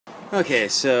Okay,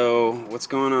 so what's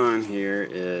going on here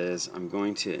is I'm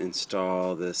going to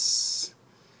install this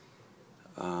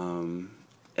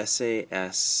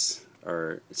SAS,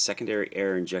 or secondary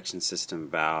air injection system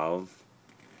valve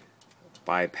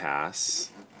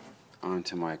bypass,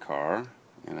 onto my car.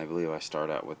 And I believe I start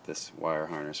out with this wire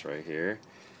harness right here.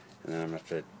 And then I'm going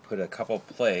to have to put a couple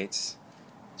plates.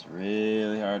 It's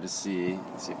really hard to see.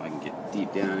 Let's see if I can get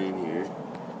deep down in here.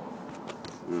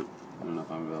 I don't know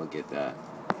if I'm able to get that.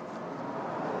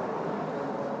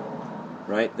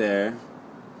 Right there,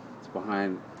 it's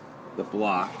behind the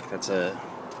block. That's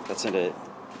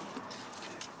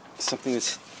something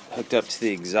that's hooked up to the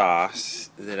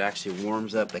exhaust that actually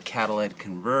warms up the catalytic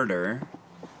converter.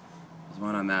 There's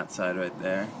one on that side right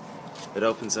there.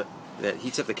 That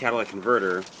heats up the catalytic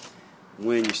converter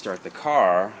when you start the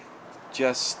car,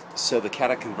 just so the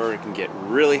catalytic converter can get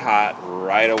really hot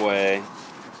right away,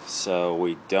 so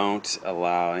we don't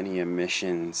allow any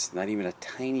emissions, not even a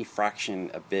tiny fraction,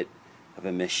 a bit of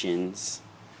emissions,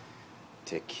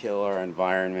 to kill our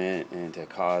environment and to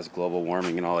cause global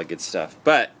warming and all that good stuff.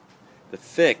 But the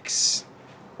fix,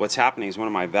 what's happening is one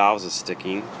of my valves is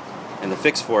sticking, and the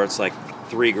fix for it's like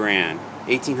 $3 grand,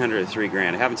 $1,800 to $3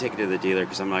 grand. I haven't taken it to the dealer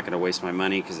because I'm not going to waste my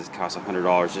money, because it costs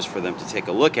 $100 just for them to take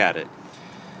a look at it.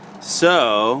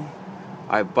 So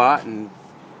I bought on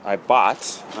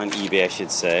eBay, I should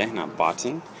say, not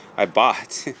botting. I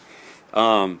bought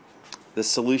the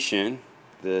solution,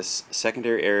 this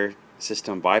secondary air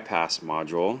system bypass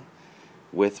module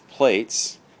with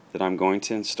plates that I'm going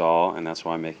to install, and that's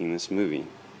why I'm making this movie.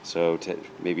 So to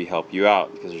maybe help you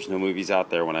out, because there's no movies out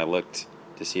there when I looked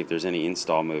to see if there's any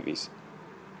install movies.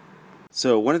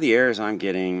 So one of the errors I'm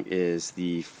getting is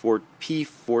the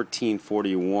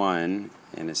P1441,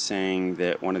 and it's saying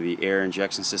that one of the air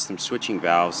injection system switching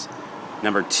valves,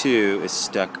 number 2, is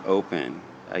stuck open.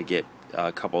 I get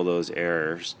a couple of those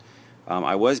errors.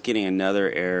 I was getting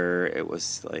another error. It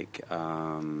was like,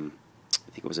 I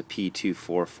think it was a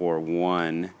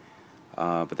P2441,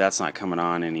 but that's not coming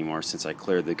on anymore since I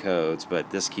cleared the codes. But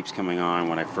this keeps coming on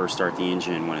when I first start the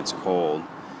engine when it's cold.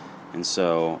 And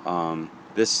so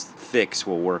this fix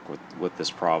will work with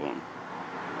this problem.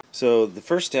 So the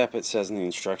first step, it says in the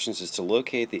instructions, is to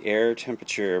locate the air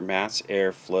temperature mass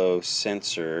airflow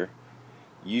sensor,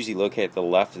 usually located at the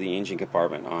left of the engine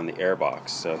compartment on the air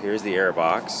box. So here's the air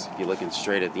box. If you're looking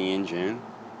straight at the engine,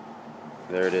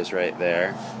 there it is right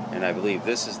there. And I believe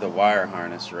this is the wire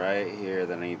harness right here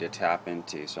that I need to tap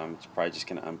into. So I'm probably just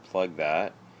going to unplug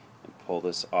that and pull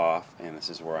this off, and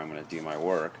this is where I'm going to do my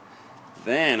work.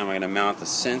 Then I'm going to mount the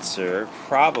sensor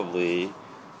probably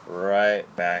right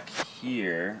back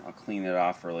here. I'll clean it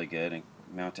off really good and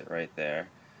mount it right there.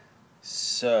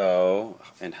 So,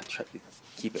 and try to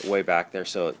keep it way back there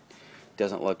so it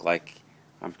doesn't look like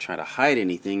I'm trying to hide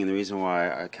anything. And the reason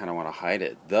why I kind of want to hide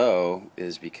it, though,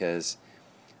 is because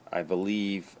I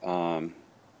believe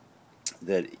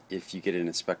that if you get an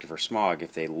inspector for smog,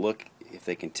 if they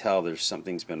can tell there's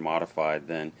something's been modified,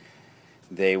 then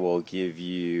they will give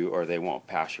you, or they won't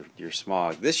pass your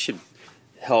smog. This should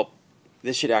help.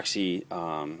 This should actually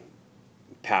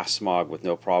pass smog with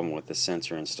no problem with the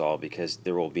sensor installed, because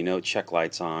there will be no check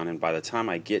lights on, and by the time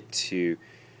I get to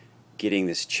getting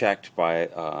this checked by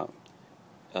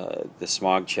the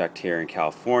smog checked here in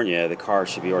California, the car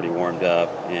should be already warmed up,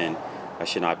 and I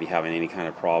should not be having any kind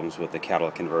of problems with the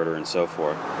catalytic converter and so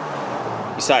forth.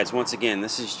 Besides, once again,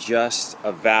 this is just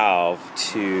a valve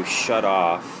to shut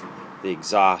off the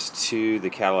exhaust to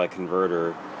the catalytic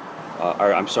converter.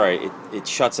 I'm sorry, it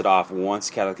shuts it off once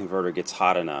the catalytic converter gets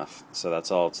hot enough. So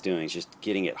that's all it's doing, is just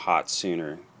getting it hot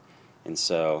sooner. And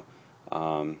so,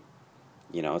 you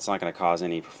know, it's not going to cause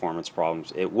any performance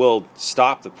problems. It will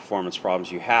stop the performance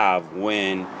problems you have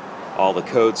when all the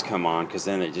codes come on, because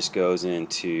then it just goes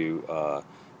into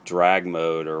drag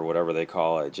mode, or whatever they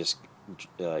call it. Just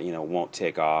you know, won't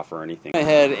take off or anything. I went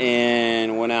ahead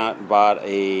and went out and bought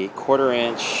a 1/4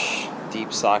 inch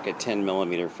deep socket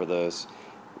 10mm for those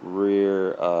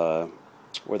rear,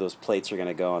 where those plates are going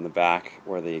to go on the back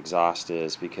where the exhaust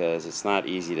is, because it's not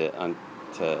easy to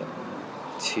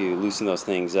loosen those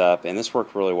things up. And this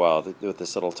worked really well with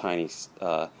this little tiny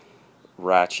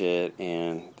ratchet,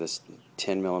 and this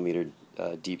 10mm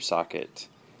deep socket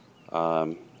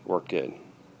worked good.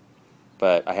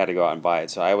 But I had to go out and buy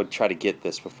it, so I would try to get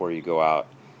this before you go out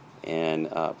and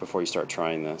before you start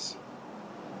trying this,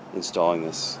 installing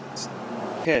this.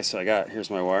 Okay, so here's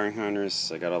my wiring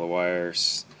harness. I got all the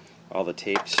wires, all the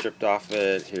tape stripped off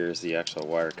it. Here's the actual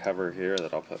wire cover here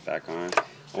that I'll put back on.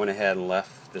 I went ahead and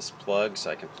left this plug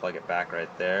so I can plug it back right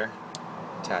there,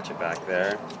 attach it back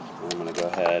there. And I'm going to go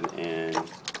ahead and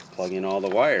plug in all the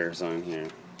wires on here.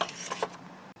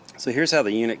 So here's how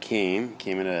the unit came. It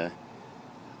came in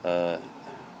a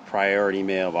priority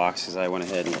mail box because I went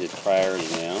ahead and did priority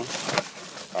mail.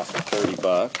 Cost me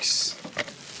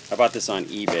 $30. I bought this on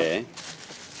eBay.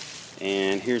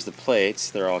 And here's the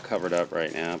plates. They're all covered up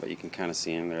right now, but you can kind of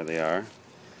see them. There they are.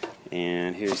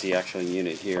 And here's the actual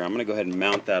unit here. I'm going to go ahead and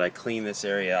mount that. I cleaned this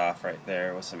area off right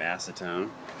there with some acetone.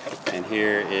 And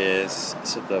here is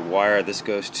the wire. This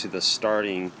goes to the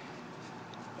starting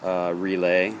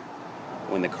relay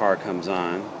when the car comes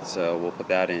on. So we'll put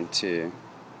that in too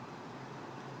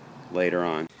later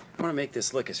on. I want to make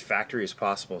this look as factory as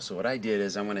possible. So what I did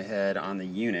is I went ahead on the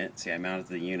unit. See, I mounted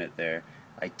the unit there.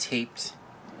 I taped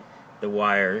the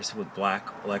wires with black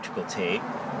electrical tape.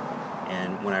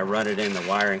 And when I run it in the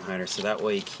wiring harness, so that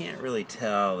way you can't really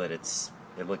tell that it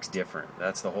looks different.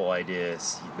 That's the whole idea.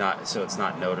 So it's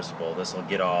not noticeable. This will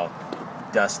get all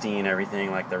dusty and everything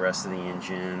like the rest of the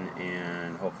engine,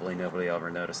 and hopefully nobody will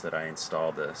ever notice that I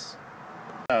installed this.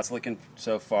 How it's looking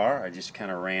so far. I just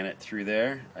kind of ran it through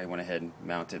there. I went ahead and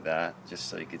mounted that just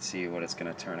so you could see what it's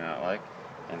going to turn out like.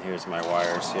 And here's my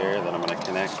wires here that I'm going to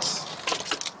connect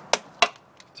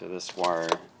to this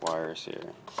wires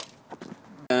here.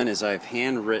 Done is I've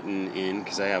handwritten in,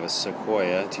 because I have a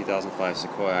Sequoia, 2005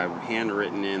 Sequoia, I've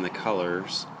handwritten in the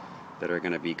colors that are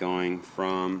going to be going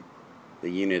from the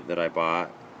unit that I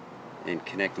bought and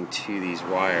connecting to these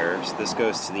wires. This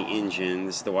goes to the engine.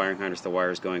 This is the wiring harness. The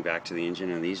wires going back to the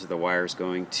engine, and these are the wires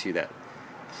going to that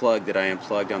plug that I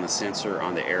unplugged on the sensor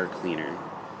on the air cleaner.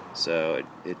 So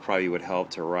it probably would help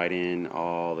to write in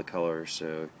all the colors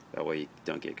so that way you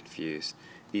don't get confused.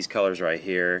 These colors right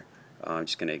here, I'm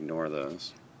just going to ignore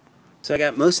those. So I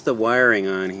got most of the wiring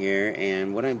on here,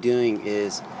 and what I'm doing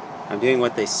is I'm doing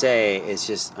what they say. It's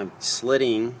just I'm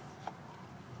slitting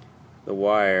the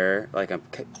wire, like I'm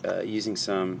using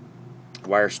some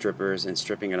wire strippers and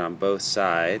stripping it on both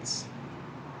sides,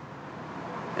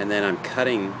 and then I'm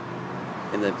cutting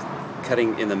in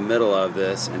the middle of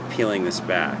this and peeling this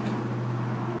back.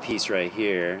 Piece right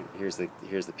here, here's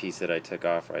the piece that I took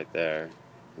off right there,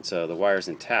 and so the wire's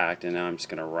intact, and now I'm just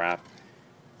going to wrap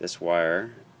this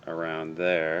wire around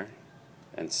there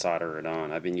and solder it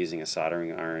on. I've been using a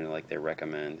soldering iron like they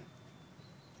recommend.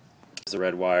 There's the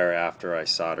red wire after I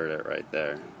soldered it right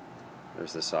there.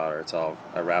 There's the solder.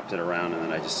 I wrapped it around and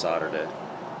then I just soldered it.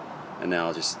 And now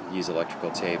I'll just use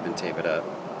electrical tape and tape it up.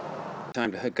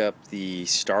 Time to hook up the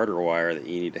starter wire that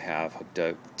you need to have hooked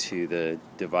up to the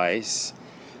device.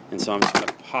 And so I'm just going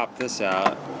to pop this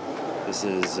out. This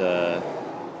is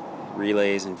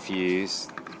relays and fuses,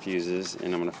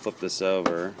 and I'm going to flip this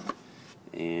over,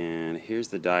 and here's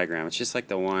the diagram. It's just like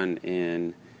the one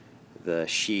in the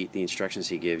sheet, the instructions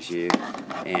he gives you,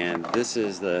 and this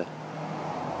is the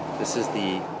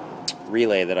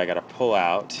relay that I got to pull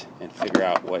out and figure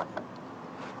out what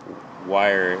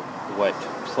wire, what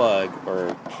plug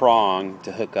or prong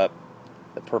to hook up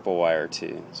the purple wire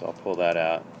to. So I'll pull that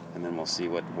out, and then we'll see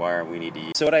what wire we need to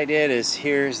use. So what I did is,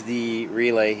 here's the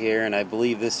relay here, and I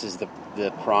believe this is the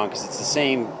prong, because it's the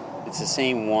same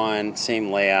one,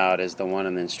 same layout as the one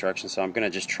in the instructions. So I'm going to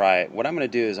just try it. What I'm going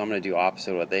to do is I'm going to do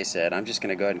opposite of what they said. I'm just going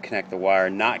to go ahead and connect the wire,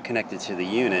 not connected to the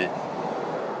unit,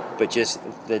 but just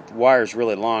the wire's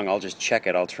really long. I'll just check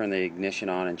it. I'll turn the ignition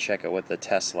on and check it with the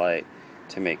test light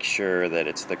to make sure that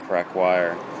it's the correct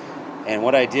wire. And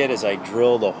what I did is I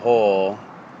drilled a hole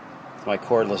with my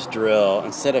cordless drill.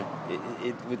 Instead of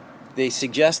they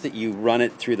suggest that you run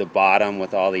it through the bottom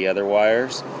with all the other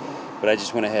wires, but I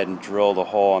just went ahead and drilled a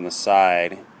hole on the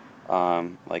side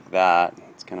like that.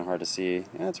 It's kind of hard to see.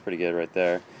 Yeah, it's pretty good right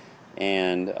there.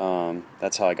 And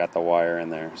that's how I got the wire in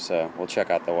there. So we'll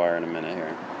check out the wire in a minute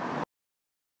here.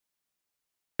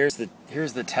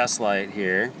 Here's the test light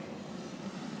here.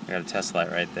 I got a test light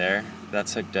right there.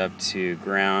 That's hooked up to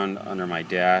ground under my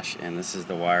dash, and this is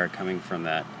the wire coming from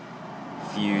that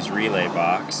fuse relay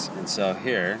box. And so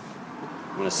here,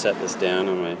 I'm going to set this down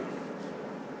on my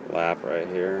lap right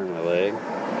here, on my leg,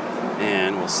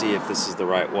 and we'll see if this is the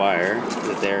right wire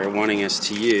that they're wanting us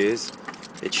to use.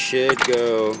 It should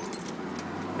go.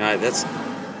 Now the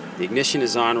ignition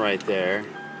is on right there,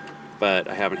 but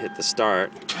I haven't hit the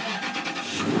start.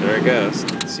 There it goes.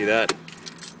 See that?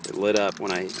 It lit up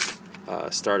when I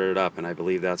started it up, and I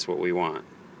believe that's what we want.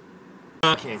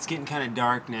 Okay, it's getting kind of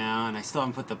dark now, and I still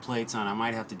haven't put the plates on. I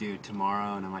might have to do it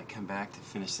tomorrow, and I might come back to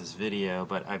finish this video,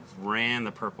 but I've ran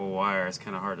the purple wire. It's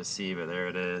kind of hard to see, but there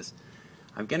it is.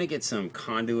 I'm going to get some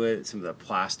conduit, some of the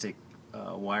plastic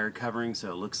wire covering, so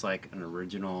it looks like an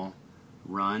original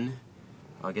run.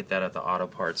 I'll get that at the auto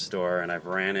parts store, and I've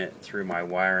ran it through my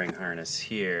wiring harness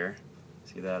here.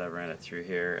 See that? I ran it through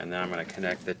here, and then I'm going to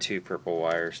connect the two purple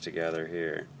wires together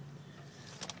here.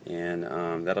 And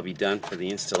that'll be done for the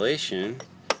installation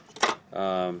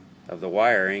of the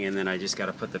wiring, and then I just got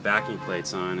to put the backing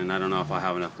plates on, and I don't know if I'll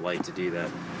have enough light to do that,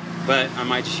 but I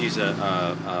might just use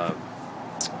a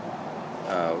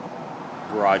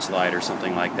garage light or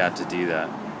something like that to do that.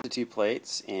 The two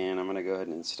plates, and I'm going to go ahead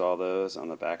and install those on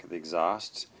the back of the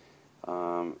exhaust.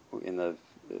 I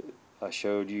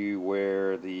showed you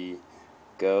where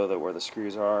where the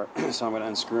screws are, so I'm going to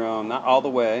unscrew them, not all the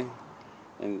way,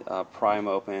 and pry them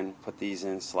open, put these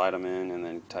in, slide them in, and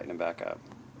then tighten them back up.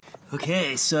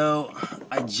 Okay, so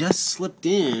I just slipped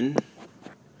in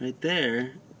right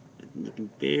there. You can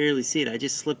barely see it. I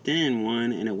just slipped in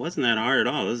one, and it wasn't that hard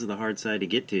at all. This is the hard side to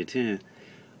get to, too.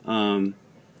 One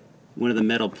of the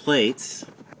metal plates.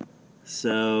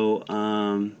 So,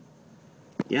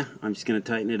 yeah, I'm just going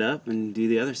to tighten it up and do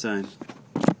the other side.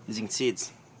 As you can see,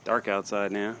 it's dark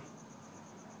outside now.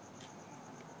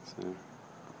 So.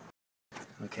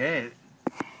 Okay,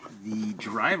 the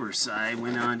driver's side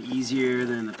went on easier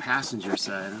than the passenger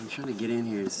side. I'm trying to get in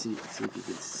here to see if you can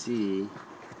see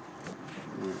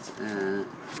where it's at.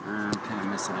 I'm kind of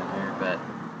missing it here, but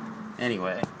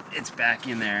anyway, it's back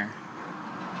in there.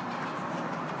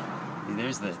 See,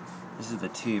 this is the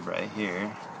tube right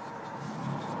here.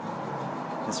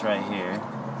 This right here,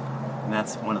 and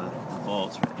that's one of the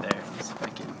bolts right there. Let's see if I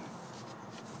can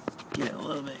get it a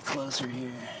little bit closer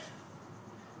here.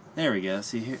 There we go,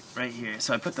 see here, right here.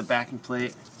 So I put the backing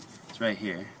plate, it's right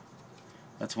here.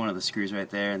 That's one of the screws right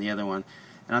there, and the other one.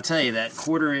 And I'll tell you, that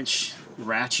 1/4-inch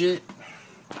ratchet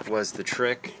was the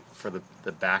trick for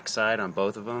the back side on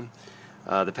both of them.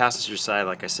 The passenger side,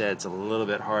 like I said, it's a little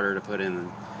bit harder to put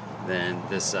in than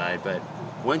this side, but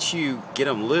once you get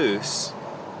them loose,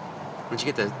 once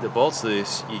you get the bolts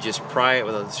loose, you just pry it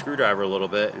with a screwdriver a little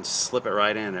bit and slip it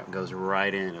right in. It goes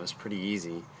right in. It was pretty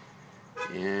easy.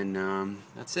 And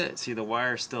that's it. See, the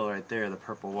wire's still right there, the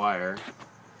purple wire.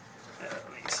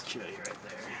 Let me show you right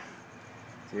there.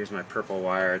 So here's my purple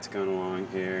wire. It's going along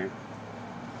here.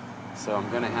 So I'm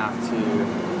gonna have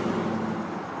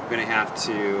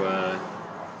to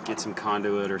get some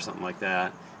conduit or something like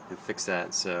that and fix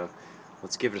that. So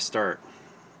let's give it a start.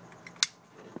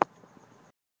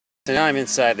 So now I'm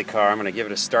inside the car. I'm going to give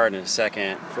it a start in a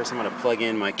second. First, I'm going to plug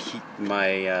in my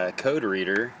code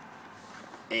reader,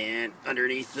 and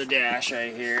underneath the dash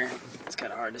right here, it's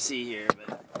kind of hard to see here,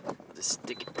 but I'll just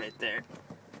stick it right there.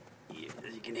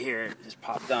 As you can hear, it just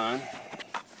popped on,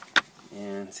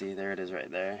 and see, there it is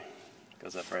right there. It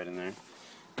goes up right in there.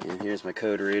 And here's my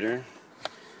code reader,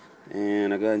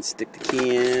 and I'll go ahead and stick the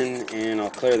key in, and I'll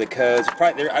clear the codes.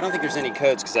 I don't think there's any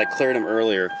codes because I cleared them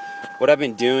earlier. What I've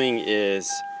been doing is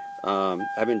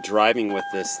I've been driving with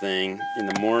this thing. In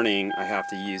the morning, I have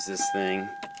to use this thing.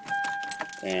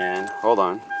 And hold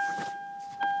on.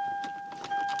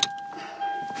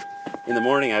 In the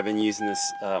morning, I've been using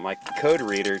this my code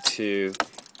reader to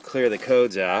clear the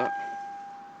codes out.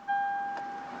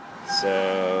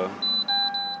 So,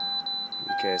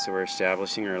 okay, so we're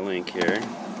establishing our link here.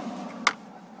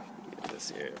 Get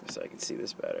this here so I can see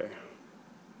this better.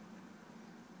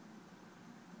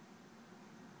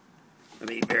 Let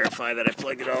me verify that I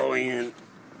plugged it all the way in.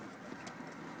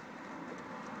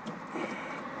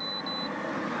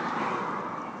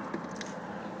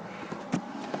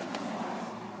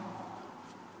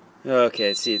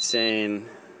 Okay, see, it's saying,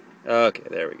 okay,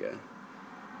 there we go.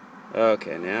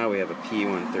 Okay, now we have a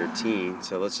P113,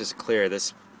 so let's just clear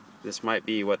this. This might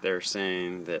be what they're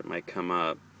saying that might come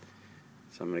up.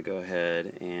 So I'm going to go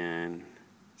ahead and,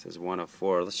 it says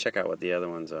 104. Let's check out what the other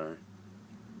ones are.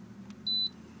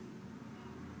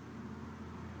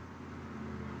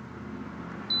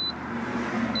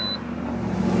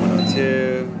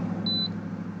 102,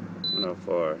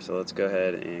 104. So let's go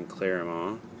ahead and clear them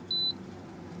all.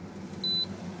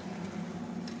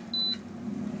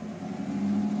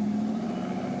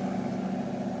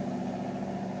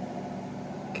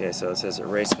 Okay, so it says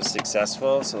erase was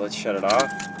successful, so let's shut it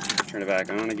off. Turn it back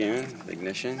on again, the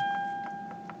ignition.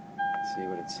 See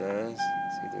what it says.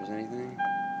 See if there's anything.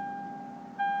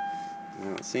 I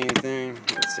don't see anything.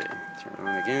 Let's see. Turn it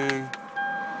on again.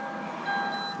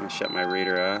 I'm going to shut my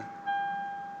reader off.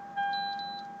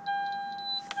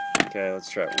 Okay, let's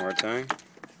try it one more time.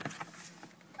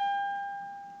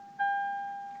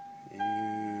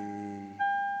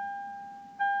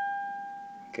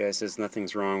 Okay, it says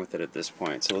nothing's wrong with it at this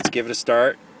point. So let's give it a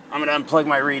start. I'm going to unplug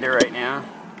my reader right now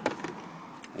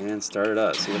and start it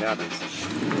up. See what happens.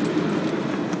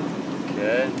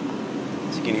 Okay.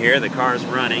 As you can hear, the car's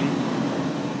running.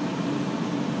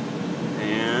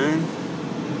 And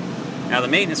now the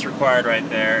maintenance required right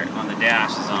there on the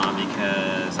dash is on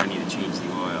because I need to change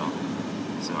the oil.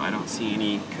 So so I don't see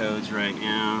any codes right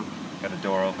now. Got a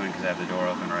door open because I have the door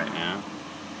open right now.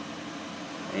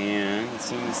 And it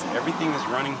seems everything is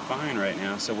running fine right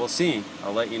now, so we'll see.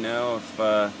 I'll let you know if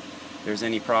there's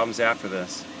any problems after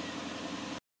this.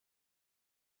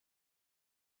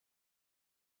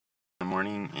 In the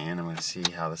morning, and I'm going to see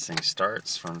how this thing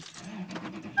starts from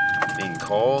being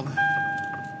cold.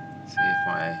 See if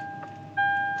my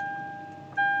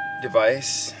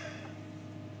device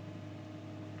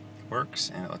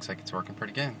works, and it looks like it's working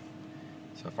pretty good.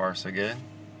 So far so good.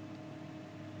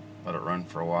 Let it run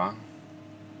for a while.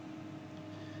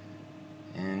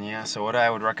 And yeah, so what I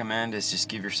would recommend is just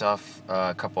give yourself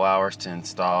a couple hours to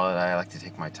install it. I like to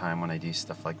take my time when I do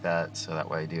stuff like that, so that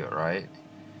way I do it right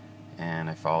and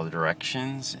I follow the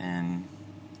directions. And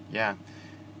yeah,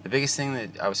 the biggest thing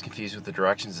that I was confused with the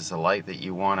directions is the light that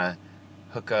you want to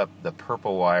hook up the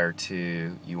purple wire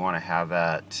to. You want to have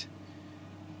that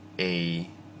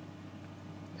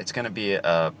it's going to be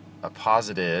a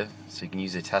positive, so you can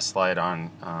use a test light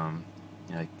on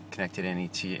connected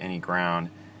to any ground,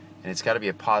 and it's got to be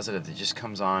a positive that just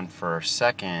comes on for a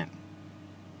second,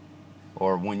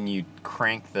 or when you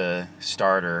crank the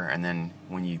starter, and then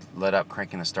when you let up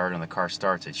cranking the starter and the car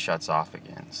starts, it shuts off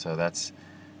again. So that's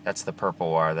the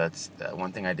purple wire. That's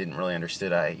one thing I didn't really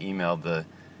understand. I emailed the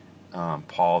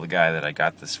Paul, the guy that I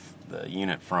got the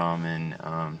unit from,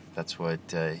 and that's what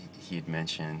he had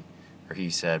mentioned, or he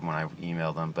said when I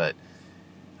emailed him. But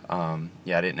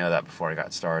yeah, I didn't know that before I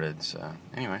got started. So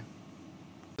anyway,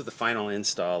 this is what the final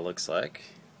install looks like.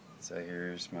 So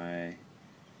here's my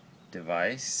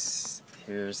device.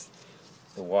 Here's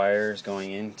the wires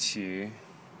going into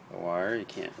the wire. You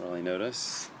can't really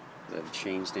notice that I've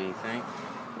changed anything.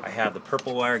 I have the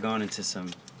purple wire going into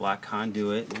some black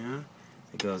conduit now.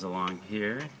 It goes along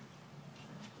here.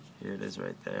 Here it is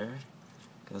right there.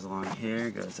 Goes along here,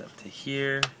 goes up to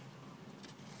here.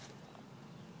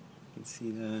 You can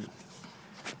see that.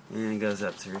 And it goes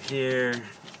up through here.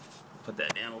 Put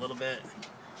that down a little bit.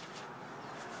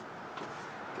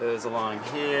 Goes along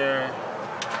here.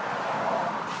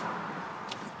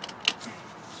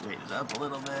 Straighten it up a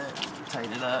little bit.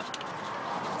 Tighten it up.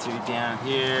 Through down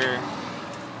here.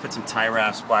 Put some tie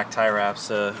wraps, black tie wraps,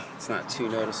 so it's not too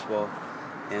noticeable.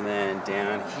 And then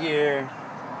down here.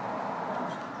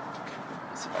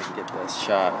 Let's see if I can get this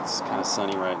shot. It's kind of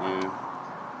sunny right now.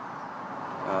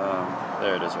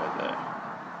 There it is right there.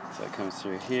 So it comes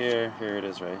through here, here it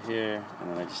is right here, and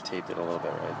then I just taped it a little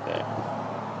bit right there.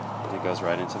 And it goes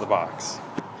right into the box.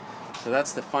 So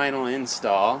that's the final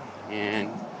install,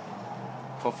 and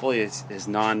hopefully it's as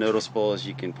non-noticeable as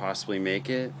you can possibly make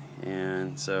it.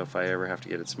 And so if I ever have to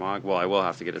get it smogged, well, I will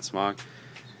have to get it smogged.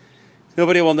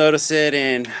 Nobody will notice it,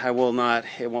 and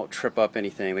it won't trip up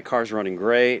anything. The car's running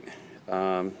great.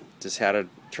 Just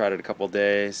tried it a couple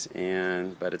days,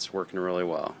 but it's working really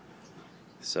well.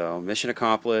 So mission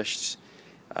accomplished.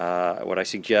 What I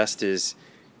suggest is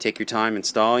take your time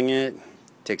installing it. It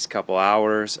takes a couple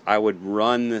hours. I would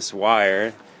run this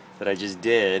wire that I just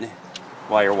did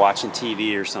while you're watching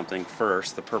TV or something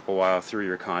first, the purple wire through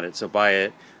your conduit. So buy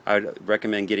it. I would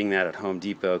recommend getting that at Home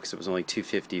Depot because it was only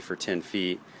 $2.50 for 10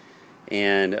 feet.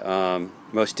 And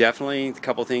most definitely, a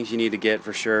couple things you need to get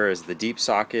for sure is the deep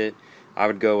socket. I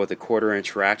would go with a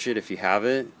 1/4-inch ratchet if you have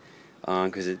it,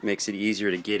 because it makes it easier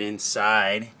to get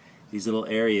inside these little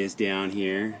areas down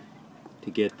here to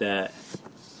get that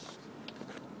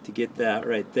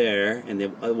right there. And then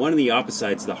one of the opposite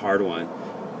sides is the hard one.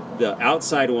 The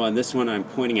outside one, this one I'm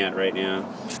pointing at right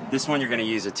now, this one you're going to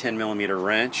use a 10mm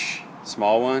wrench,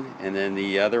 small one, and then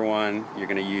the other one you're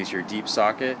going to use your deep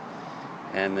socket.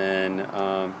 And then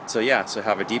so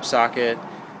have a deep socket,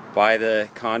 buy the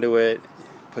conduit,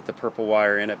 put the purple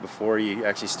wire in it before you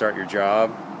actually start your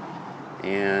job,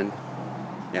 and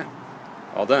yeah,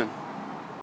 all done.